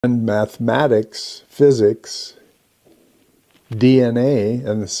And mathematics, physics, DNA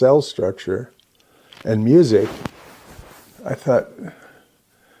and the cell structure, and music, I thought,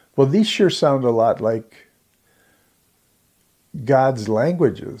 well, these sure sound a lot like God's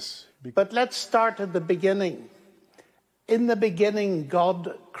languages. But let's start at the beginning. In the beginning,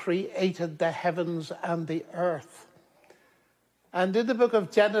 God created the heavens and the earth. And in the book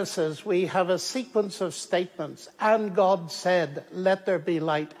of Genesis, we have a sequence of statements. And God said, let there be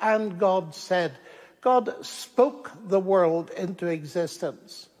light. And God said, God spoke the world into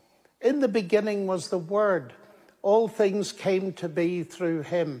existence. In the beginning was the Word. All things came to be through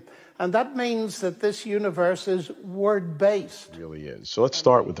him. And that means that this universe is word-based. It really is. So let's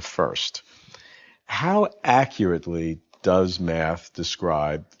start with the first. How accurately does math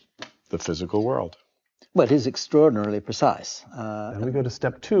describe the physical world? Well, it is extraordinarily precise. And we go to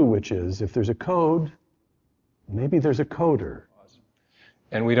step 2, which is if there's a code, maybe there's a coder.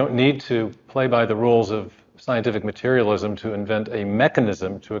 And we don't need to play by the rules of scientific materialism to invent a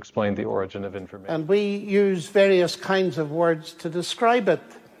mechanism to explain the origin of information. And we use various kinds of words to describe it.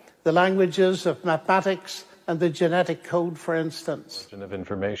 The languages of mathematics and the genetic code, for instance. Origin of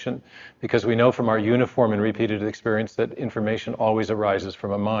information, because we know from our uniform and repeated experience that information always arises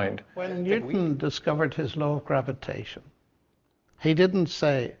from a mind. When Newton discovered his law of gravitation, he didn't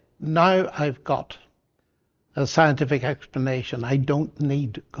say, now I've got a scientific explanation, I don't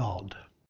need God.